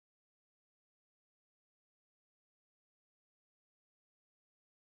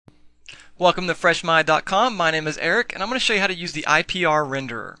Welcome to freshmind.com. My name is Eric and I'm going to show you how to use the IPR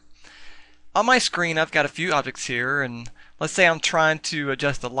renderer. On my screen I've got a few objects here, and let's say I'm trying to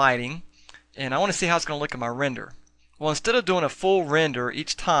adjust the lighting and I want to see how it's going to look in my render. Well, instead of doing a full render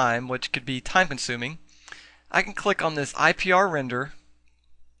each time, which could be time consuming, I can click on this IPR render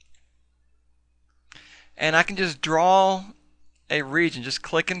and I can just draw a region, just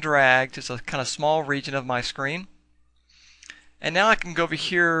click and drag, just a kind of small region of my screen. And now I can go over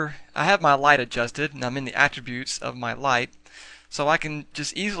here. I have my light adjusted and I'm in the attributes of my light, so I can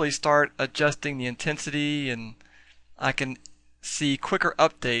just easily start adjusting the intensity, and I can see quicker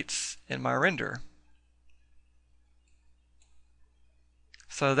updates in my render.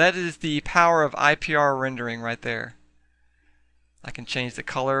 So that is the power of IPR rendering right there. I can change the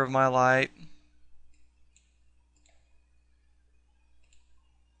color of my light.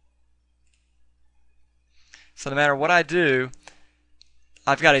 So no matter what I do,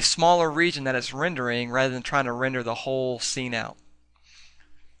 I've got a smaller region that it's rendering rather than trying to render the whole scene out.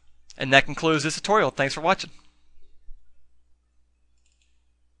 And that concludes this tutorial. Thanks for watching.